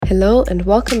Hello and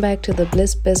welcome back to the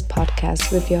Bliss Biz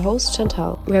podcast with your host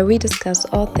Chantal, where we discuss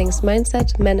all things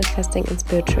mindset, manifesting and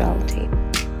spirituality.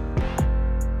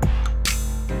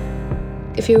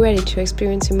 If you're ready to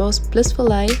experience your most blissful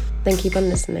life, then keep on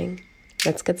listening.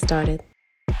 Let's get started.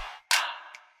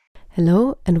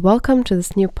 Hello and welcome to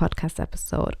this new podcast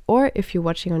episode, or if you're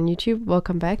watching on YouTube,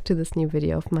 welcome back to this new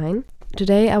video of mine.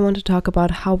 Today I want to talk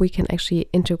about how we can actually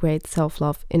integrate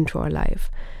self-love into our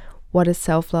life. What is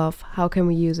self-love? How can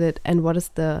we use it? And what is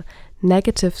the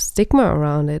negative stigma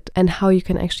around it? And how you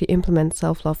can actually implement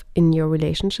self-love in your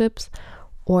relationships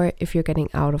or if you're getting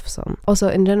out of some. Also,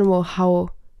 in general,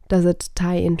 how does it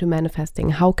tie into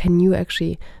manifesting? How can you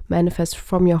actually manifest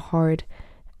from your heart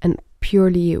and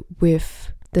purely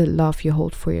with the love you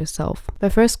hold for yourself? My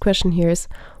first question here is,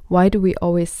 why do we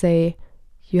always say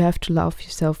you have to love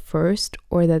yourself first,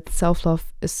 or that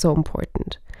self-love is so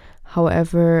important?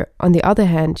 However, on the other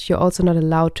hand, you're also not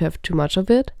allowed to have too much of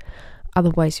it.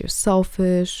 Otherwise, you're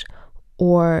selfish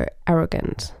or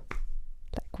arrogant.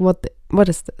 Like, what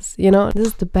is this? You know, this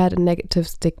is the bad and negative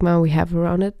stigma we have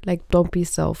around it. Like, don't be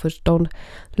selfish. Don't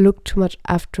look too much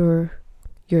after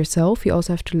yourself. You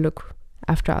also have to look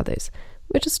after others,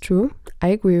 which is true. I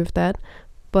agree with that.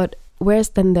 But where's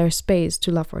then their space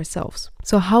to love ourselves?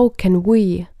 So how can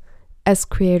we, as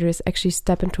creators, actually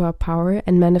step into our power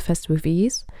and manifest with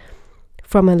ease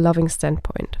from a loving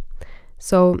standpoint?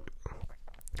 So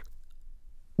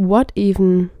what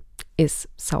even is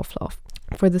self-love?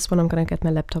 For this one, I'm gonna get my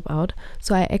laptop out.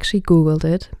 So I actually Googled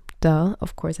it. Duh,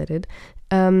 of course I did.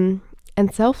 And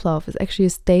self-love is actually a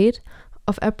state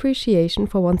of appreciation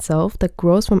for oneself that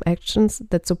grows from actions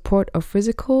that support our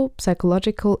physical,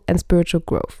 psychological, and spiritual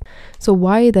growth. So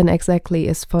why then exactly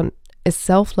is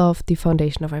self-love the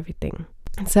foundation of everything?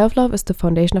 Self-love is the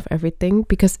foundation of everything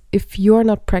because if you're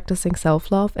not practicing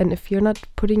self-love and if you're not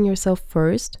putting yourself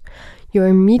first, you're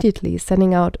immediately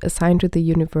sending out a sign to the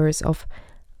universe of,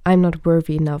 I'm not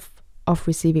worthy enough of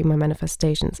receiving my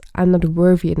manifestations. I'm not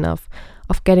worthy enough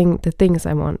of getting the things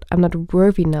I want. I'm not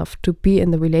worthy enough to be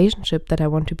in the relationship that I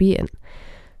want to be in.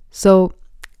 So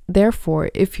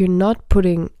therefore, if you're not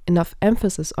putting enough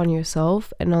emphasis on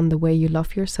yourself and on the way you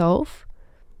love yourself,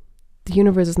 the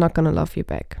universe is not going to love you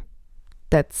back.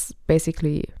 That's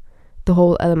basically the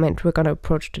whole element we're going to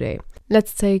approach today.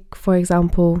 Let's take, for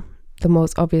example, the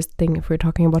most obvious thing if we're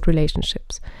talking about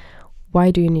relationships.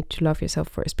 Why do you need to love yourself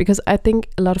first? Because I think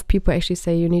a lot of people actually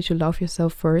say you need to love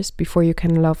yourself first before you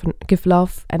can give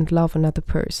love and love another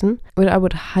person, which I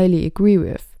would highly agree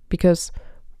with, because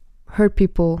hurt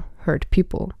people,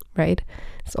 right?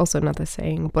 It's also another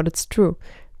saying, but it's true.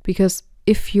 Because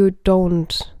if you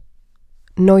don't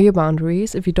know your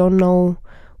boundaries, if you don't know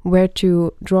where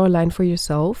to draw a line for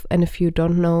yourself, and if you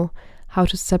don't know how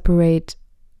to separate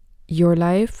your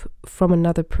life from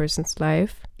another person's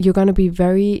life, you're going to be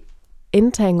very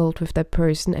entangled with that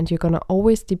person and you're going to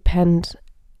always depend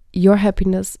your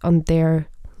happiness on their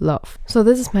love. So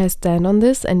this is my stand on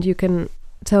this, and you can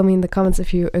tell me in the comments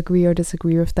if you agree or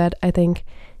disagree with that. I think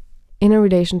in a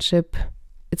relationship,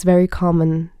 it's very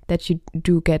common that you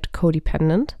do get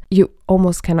codependent. You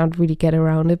almost cannot really get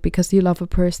around it because you love a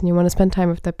person, you want to spend time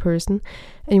with that person,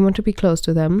 and you want to be close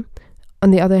to them.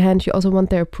 On the other hand, you also want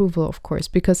their approval, of course,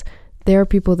 because there are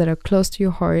people that are close to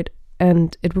your heart,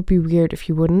 and it would be weird if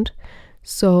you wouldn't.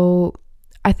 So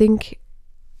I think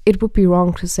it would be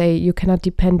wrong to say you cannot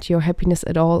depend your happiness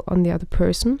at all on the other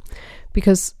person,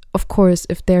 because of course,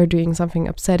 if they're doing something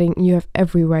upsetting, you have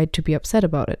every right to be upset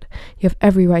about it. You have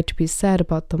every right to be sad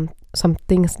about them, some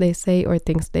things they say or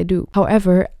things they do.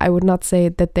 However, I would not say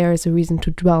that there is a reason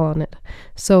to dwell on it.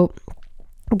 So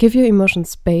give your emotions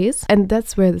space, and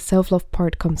that's where the self-love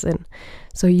part comes in.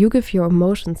 So you give your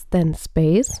emotions then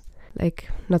space, like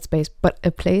not space, but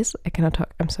a place. I cannot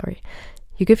talk, I'm sorry.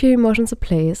 You give your emotions a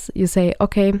place. You say,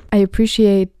 okay, I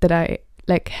appreciate that I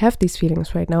have these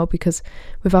feelings right now, because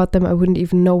without them I wouldn't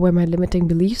even know where my limiting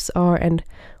beliefs are and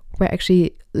where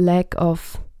actually lack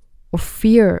of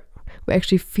fear, where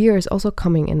actually fear is also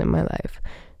coming in my life.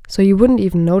 So you wouldn't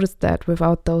even notice that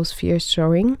without those fears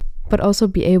showing, but also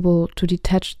be able to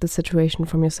detach the situation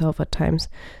from yourself at times.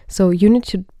 So you need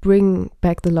to bring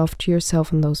back the love to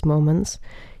yourself in those moments.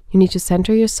 You need to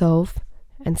center yourself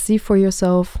and see for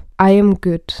yourself, I am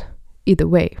good either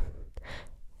way.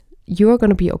 You're going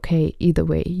to be okay either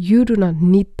way. You do not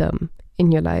need them in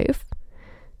your life.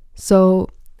 So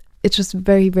it's just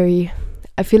very, very,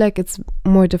 I feel like it's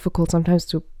more difficult sometimes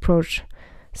to approach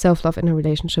self-love in a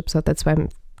relationship. So that's why I'm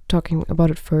talking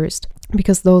about it first,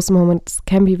 because those moments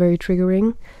can be very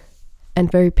triggering and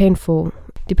very painful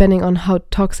depending on how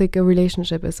toxic a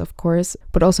relationship is, of course,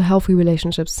 but also healthy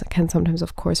relationships can sometimes,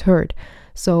 of course, hurt.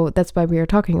 So that's why we are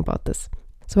talking about this.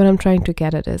 So what I'm trying to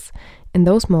get at is, in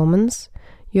those moments,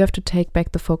 you have to take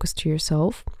back the focus to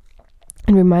yourself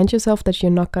and remind yourself that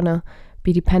you're not gonna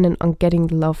be dependent on getting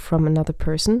the love from another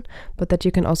person, but that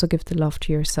you can also give the love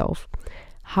to yourself.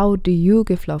 How do you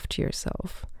give love to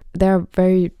yourself? There are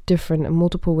very different and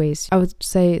multiple ways. I would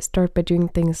say start by doing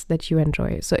things that you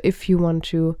enjoy. So if you want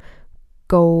to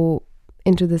go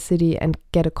into the city and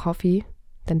get a coffee,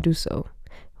 then do so.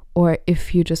 Or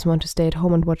if you just want to stay at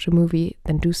home and watch a movie,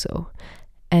 then do so.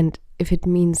 And if it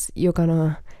means you're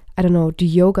gonna, do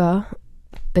yoga,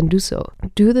 then do so.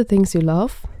 Do the things you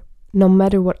love, no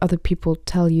matter what other people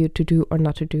tell you to do or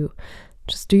not to do.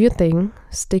 Just do your thing,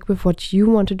 stick with what you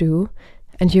want to do,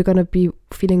 and you're gonna be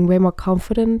feeling way more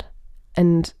confident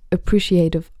and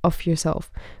appreciative of yourself,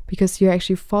 because you're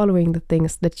actually following the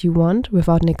things that you want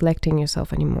without neglecting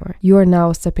yourself anymore. You are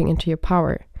now stepping into your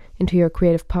power, into your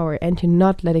creative power, and you're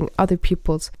not letting other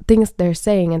people's things they're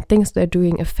saying and things they're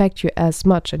doing affect you as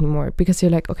much anymore, because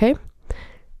you're like, okay,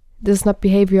 this is not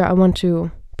behavior I want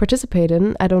to participate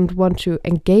in. I don't want to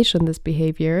engage in this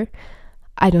behavior.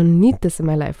 I don't need this in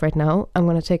my life right now. I'm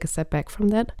going to take a step back from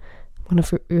that. I'm going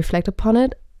to reflect upon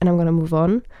it, and I'm going to move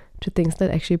on to things that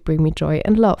actually bring me joy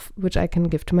and love, which I can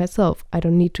give to myself. I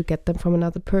don't need to get them from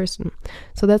another person.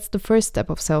 So that's the first step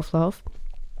of self-love.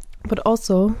 But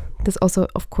also, this also,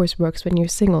 of course, works when you're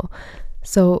single.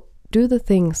 So do the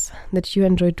things that you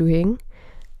enjoy doing.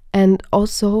 And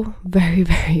also, very,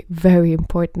 very, very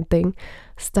important thing,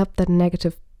 stop that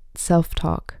negative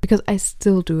self-talk. Because I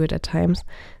still do it at times,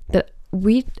 that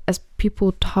we as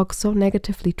people talk so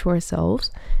negatively to ourselves.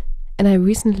 And I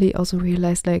recently also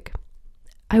realized, like,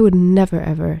 I would never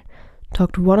ever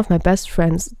talk to one of my best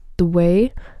friends the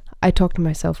way I talk to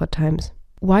myself at times.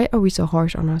 Why are we so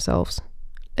harsh on ourselves?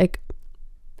 Like,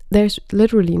 there's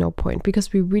literally no point,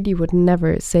 because we really would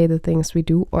never say the things we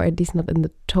do, or at least not in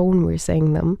the tone we're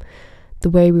saying them, the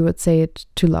way we would say it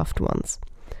to loved ones.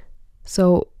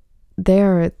 So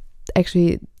there,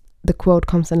 actually, the quote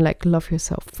comes in, like, love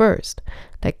yourself first.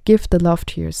 Like, give the love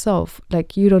to yourself.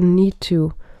 Like, you don't need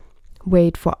to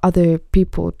wait for other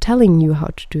people telling you how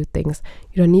to do things.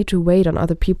 You don't need to wait on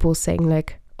other people saying,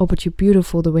 like, oh, but you're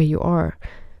beautiful the way you are.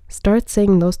 Start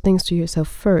saying those things to yourself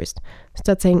first.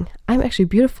 Start saying, I'm actually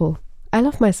beautiful. I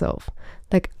love myself.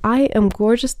 Like, I am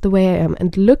gorgeous the way I am.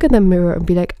 And look in the mirror and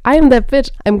be like, I am that bitch.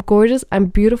 I'm gorgeous. I'm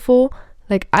beautiful.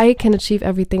 Like, I can achieve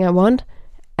everything I want.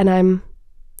 And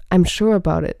I'm sure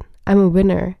about it. I'm a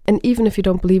winner. And even if you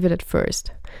don't believe it at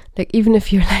first, like, even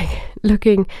if you're like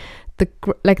looking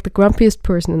like the grumpiest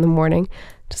person in the morning,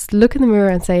 just look in the mirror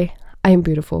and say, I am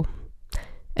beautiful.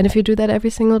 And if you do that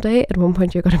every single day, at one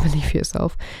point you're going to believe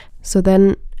yourself. So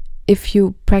then if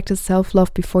you practice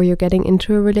self-love before you're getting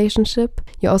into a relationship,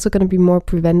 you're also going to be more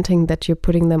preventing that you're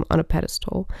putting them on a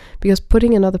pedestal. Because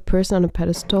putting another person on a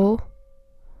pedestal,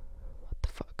 what the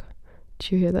fuck?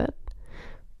 Did you hear that?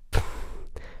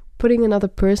 Putting another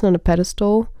person on a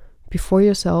pedestal before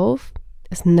yourself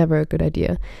is never a good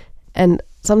idea. And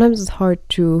sometimes it's hard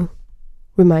to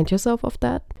remind yourself of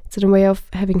that. It's in a way of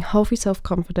having healthy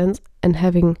self-confidence and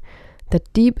having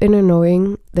that deep inner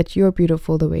knowing that you're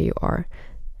beautiful the way you are.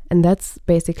 And that's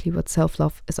basically what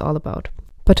self-love is all about.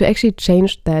 But to actually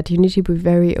change that, you need to be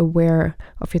very aware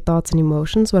of your thoughts and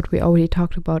emotions, what we already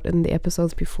talked about in the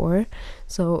episodes before.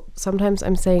 So sometimes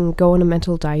I'm saying go on a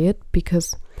mental diet,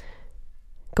 because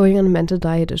going on a mental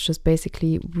diet is just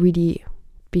basically really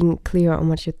being clear on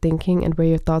what you're thinking and where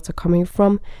your thoughts are coming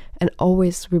from, and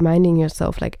always reminding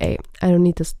yourself, like, hey, I don't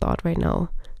need this thought right now.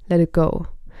 Let it go.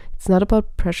 It's not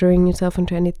about pressuring yourself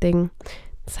into anything.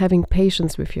 It's having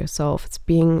patience with yourself. It's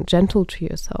being gentle to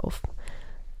yourself.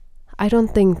 I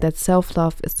don't think that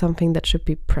self-love is something that should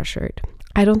be pressured.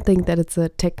 I don't think that it's a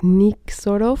technique,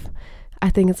 sort of. I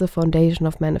think it's a foundation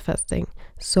of manifesting.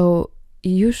 So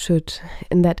you should,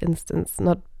 in that instance,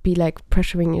 not be like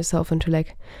pressuring yourself into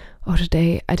like, oh,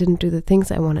 today I didn't do the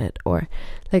things I wanted, or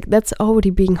like that's already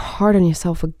being hard on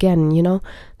yourself again, you know?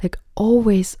 Like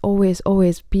always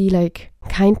be like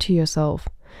kind to yourself.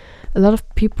 A lot of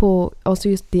people also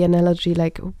use the analogy,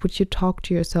 like, would you talk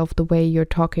to yourself the way you're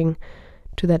talking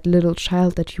to that little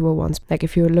child that you were once? Like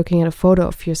if you were looking at a photo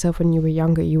of yourself when you were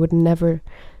younger, you would never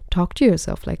talk to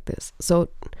yourself like this. So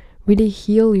really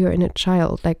heal your inner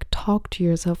child, like talk to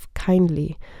yourself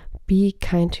kindly, be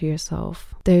kind to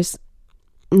yourself. There's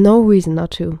no reason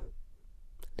not to.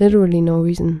 Literally no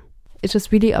reason. It's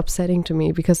just really upsetting to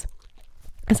me because,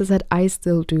 as I said, I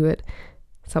still do it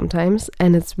sometimes,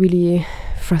 and it's really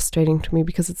frustrating to me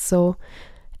because it's so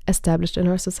established in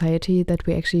our society that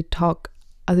we actually talk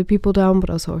other people down, but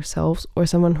also ourselves, or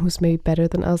someone who's maybe better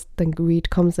than us, then greed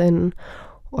comes in,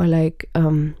 or like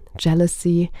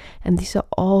jealousy. And these are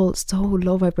all so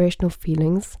low vibrational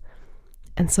feelings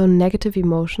and so negative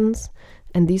emotions,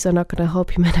 and these are not going to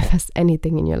help you manifest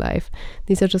anything in your life.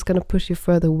 These are just going to push you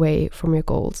further away from your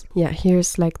goals. Yeah,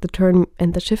 here's like the turn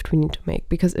and the shift we need to make,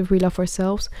 because if we love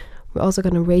ourselves, we're also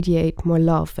going to radiate more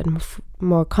love and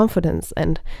more confidence,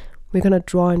 and we're going to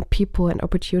draw in people and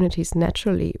opportunities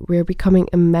naturally. We're becoming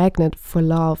a magnet for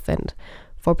love and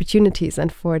for opportunities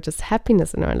and for just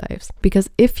happiness in our lives. Because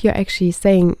if you're actually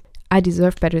saying, I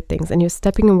deserve better things, and you're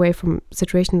stepping away from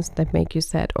situations that make you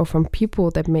sad or from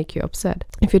people that make you upset,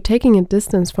 if you're taking a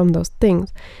distance from those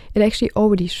things, it actually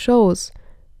already shows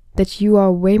that you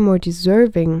are way more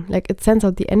deserving. Like, it sends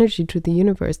out the energy to the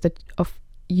universe that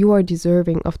you are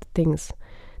deserving of the things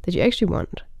that you actually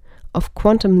want, of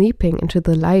quantum leaping into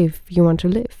the life you want to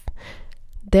live.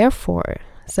 Therefore,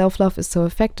 self-love is so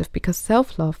effective, because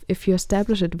self-love, if you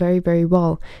establish it very, very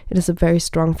well, it is a very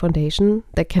strong foundation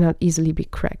that cannot easily be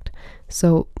cracked.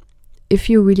 So if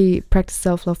you really practice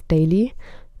self-love daily,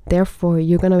 therefore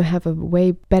you're going to have a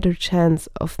way better chance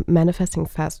of manifesting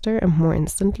faster and more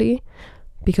instantly,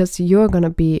 because you're going to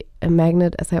be a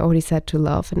magnet, as I already said, to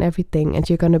love and everything, and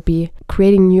you're going to be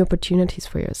creating new opportunities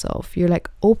for yourself. You're like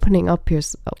opening up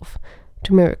yourself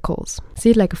to miracles.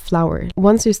 See it like a flower.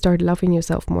 Once you start loving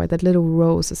yourself more, that little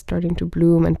rose is starting to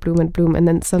bloom and bloom and bloom, and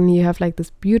then suddenly you have like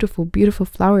this beautiful, beautiful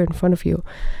flower in front of you,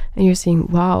 and you're seeing,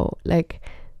 wow, like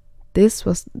this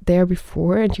was there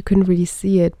before and you couldn't really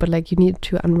see it, but like you need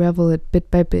to unravel it bit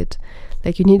by bit.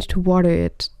 Like you need to water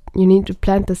it. You need to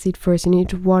plant the seed first, you need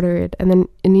to water it, and then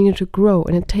it needed to grow,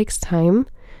 and it takes time,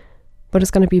 but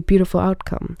it's going to be a beautiful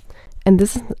outcome. And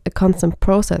this is a constant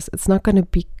process. It's not going to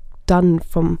be done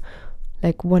from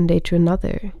like one day to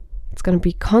another. It's going to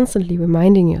be constantly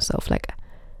reminding yourself, like,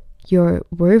 you're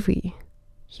worthy,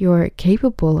 you're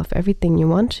capable of everything you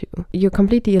want to, you're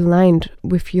completely aligned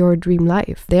with your dream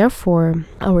life. Therefore,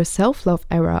 our self-love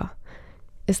era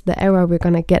is the era we're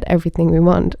gonna get everything we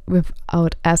want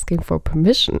without asking for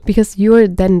permission, because you're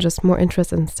then just more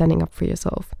interested in standing up for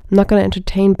yourself. I'm not gonna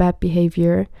entertain bad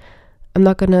behavior. I'm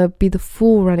not gonna be the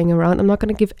fool running around. I'm not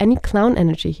gonna give any clown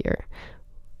energy here.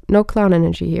 No clown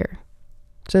energy here.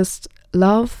 Just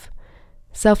love,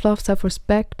 self-love,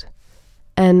 self-respect,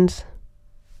 and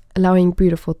allowing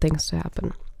beautiful things to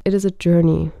happen. It is a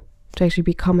journey to actually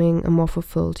becoming a more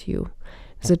fulfilled you.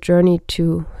 It's a journey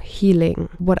to healing.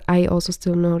 What I also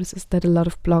still notice is that a lot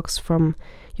of blocks from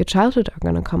your childhood are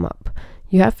going to come up.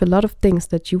 You have a lot of things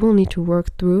that you will need to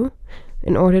work through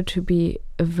in order to be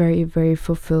a very, very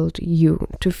fulfilled you,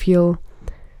 to feel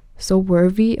so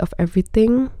worthy of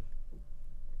everything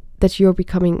that you're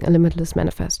becoming a limitless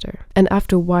manifester. And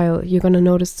after a while, you're going to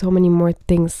notice so many more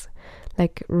things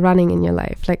like running in your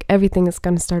life. Like everything is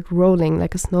going to start rolling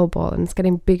like a snowball, and it's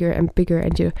getting bigger and bigger,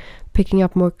 and you're picking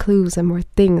up more clues and more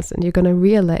things, and you're going to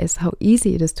realize how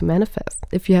easy it is to manifest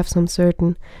if you have some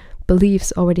certain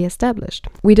beliefs already established.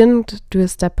 We didn't do a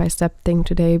step-by-step thing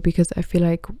today because I feel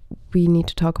like we need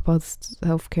to talk about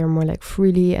self-care more like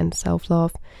freely and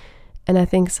self-love. And I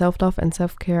think self-love and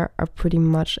self-care are pretty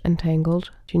much entangled.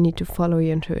 You need to follow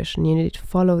your intuition. You need to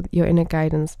follow your inner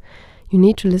guidance. You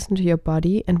need to listen to your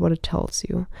body and what it tells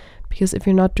you. Because if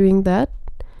you're not doing that,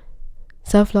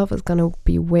 self-love is going to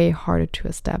be way harder to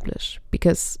establish,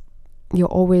 because you're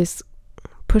always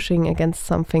pushing against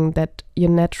something that your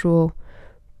natural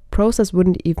process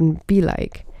wouldn't even be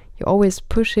like. You're always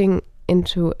pushing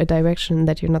into a direction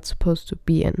that you're not supposed to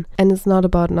be in. And it's not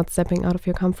about not stepping out of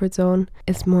your comfort zone.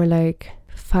 It's more like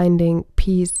finding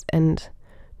peace and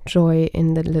joy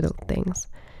in the little things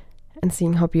and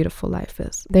seeing how beautiful life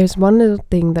is. There's one little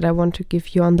thing that I want to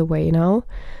give you on the way now,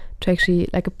 to actually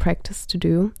like a practice to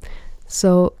do.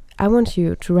 So I want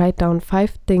you to write down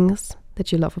 5 things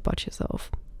that you love about yourself.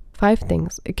 5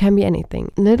 things. It can be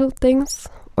anything. Little things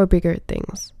or bigger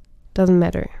things. Doesn't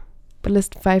matter. But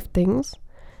list 5 things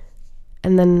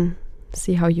and then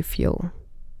see how you feel.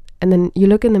 And then you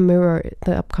look in the mirror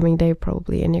the upcoming day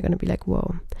probably, and you're going to be like,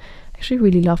 whoa, I actually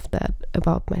really love that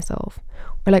about myself.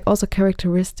 Or like also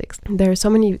characteristics. There are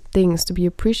so many things to be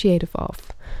appreciative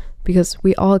of, because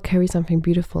we all carry something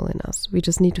beautiful in us. We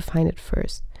just need to find it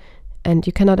first. And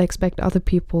you cannot expect other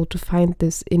people to find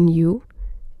this in you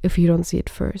if you don't see it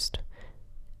first.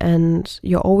 And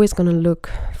you're always going to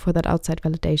look for that outside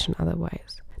validation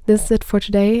otherwise. This is it for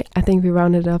today. I think we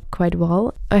rounded it up quite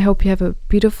well. I hope you have a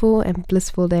beautiful and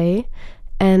blissful day.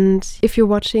 And if you're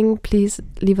watching, please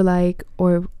leave a like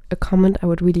or a comment. I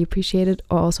would really appreciate it.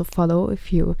 Or also follow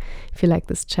if you like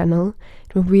this channel.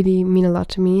 It would really mean a lot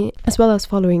to me. As well as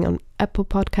following on Apple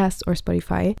Podcasts or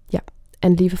Spotify. Yeah.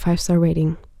 and leave a 5-star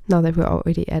rating now that we're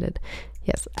already at it.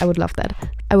 Yes, I would love that.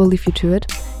 I will leave you to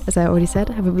it. As I already said,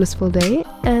 have a blissful day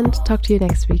and talk to you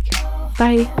next week.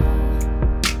 Bye!